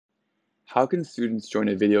How can students join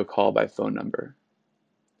a video call by phone number?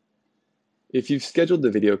 If you've scheduled the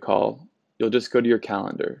video call, you'll just go to your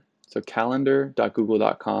calendar. So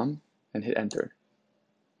calendar.google.com and hit enter.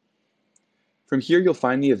 From here, you'll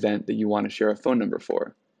find the event that you want to share a phone number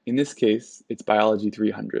for. In this case, it's Biology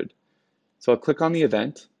 300. So I'll click on the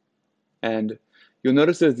event, and you'll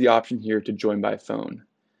notice there's the option here to join by phone.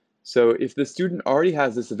 So if the student already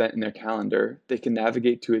has this event in their calendar, they can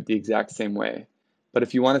navigate to it the exact same way. But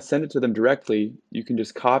if you want to send it to them directly, you can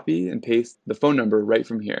just copy and paste the phone number right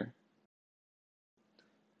from here.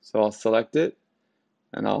 So I'll select it,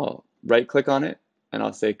 and I'll right-click on it, and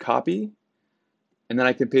I'll say copy, and then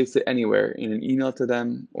I can paste it anywhere in an email to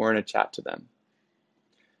them or in a chat to them.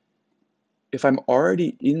 If I'm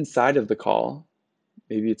already inside of the call,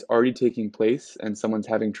 maybe it's already taking place and someone's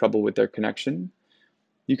having trouble with their connection,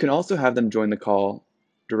 you can also have them join the call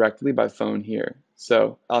directly by phone here.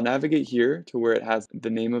 So I'll navigate here to where it has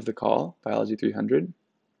the name of the call, Biology 300,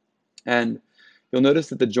 and you'll notice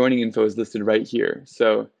that the joining info is listed right here.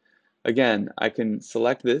 So again, I can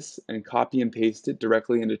select this and copy and paste it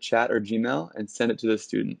directly into chat or Gmail and send it to the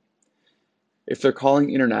student. If they're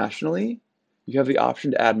calling internationally, you have the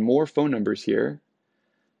option to add more phone numbers here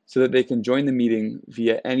so that they can join the meeting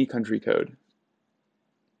via any country code.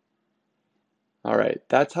 All right,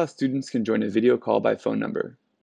 that's how students can join a video call by phone number.